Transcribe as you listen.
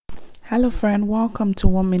Hello, friend. Welcome to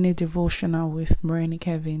 1 Minute Devotional with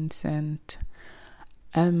Marinike Vincent.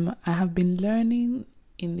 I have been learning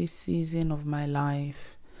in this season of my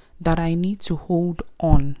life that I need to hold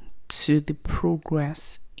on to the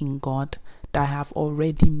progress in God that I have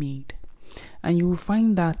already made. And you will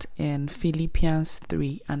find that in Philippians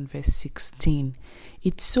 3 and verse 16.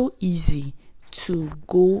 It's so easy to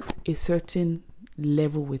go a certain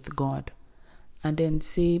level with God and then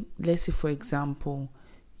say, let's say for example,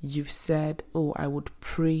 you've said, I would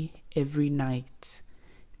pray every night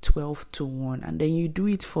 12 to 1, and then you do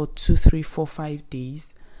it for 2, 3, 4, 5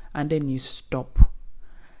 days, and then you stop.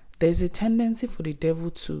 There's a tendency for the devil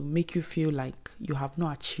to make you feel like you have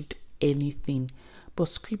not achieved anything, but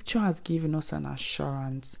scripture has given us an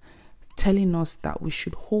assurance telling us that we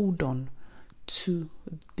should hold on to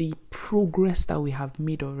the progress that we have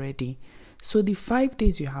made already. So the 5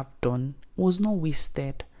 days you have done was not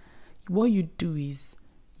wasted. What you do is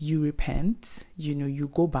you repent, you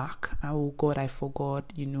go back. Oh God, I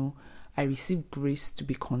forgot, I received grace to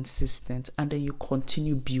be consistent, and then you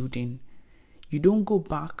continue building. You don't go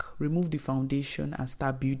back, remove the foundation and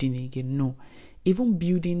start building again. No, even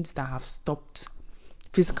buildings that have stopped,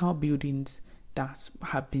 physical buildings that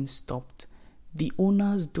have been stopped, the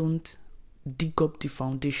owners don't dig up the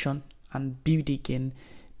foundation and build again.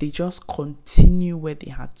 They just continue where they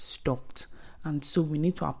had stopped. And so we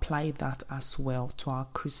need to apply that as well to our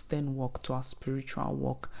Christian walk, to our spiritual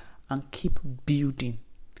walk, and keep building.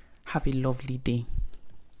 Have a lovely day.